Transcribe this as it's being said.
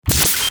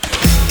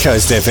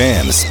Coast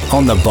FM's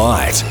On The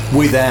Bite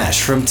with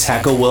Ash from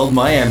Tackle World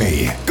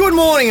Miami. Good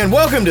morning and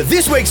welcome to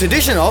this week's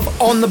edition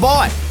of On The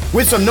Bite.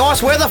 With some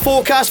nice weather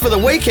forecast for the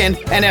weekend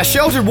and our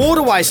sheltered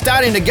waterways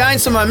starting to gain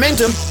some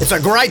momentum, it's a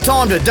great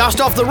time to dust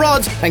off the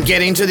rods and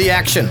get into the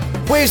action.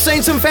 We've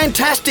seen some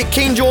fantastic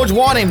King George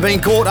whiting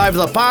being caught over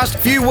the past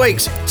few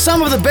weeks,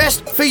 some of the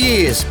best for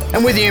years.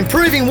 And with the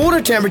improving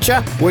water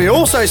temperature, we're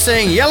also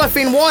seeing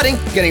yellowfin whiting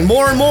getting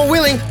more and more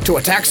willing to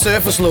attack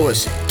surface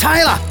lures.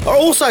 Tailor are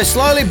also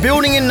slowly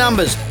building in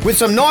numbers, with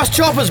some nice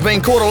choppers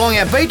being caught along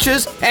our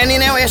beaches and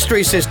in our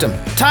estuary system.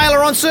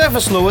 Tailor on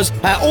surface lures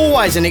are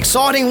always an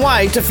exciting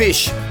way to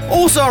fish.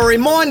 Also a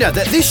reminder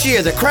that this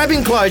year the crab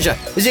enclosure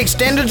is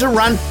extended to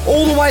run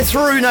all the way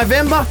through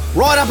November,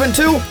 right up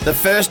until the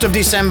 1st of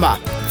December.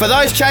 For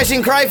those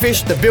chasing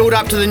crayfish, the build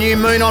up to the new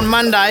moon on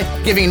Monday,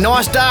 giving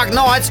nice dark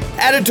nights,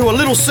 added to a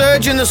little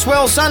surge in the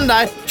swell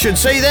Sunday, should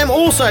see them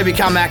also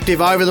become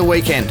active over the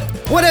weekend.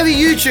 Whatever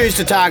you choose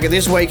to target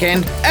this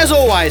weekend, as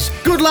always,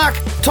 good luck,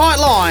 tight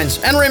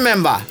lines, and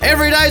remember,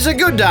 every day's a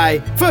good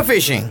day for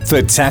fishing.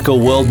 For Tackle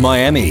World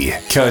Miami,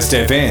 Coast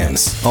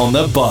FM's On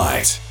The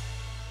Bite.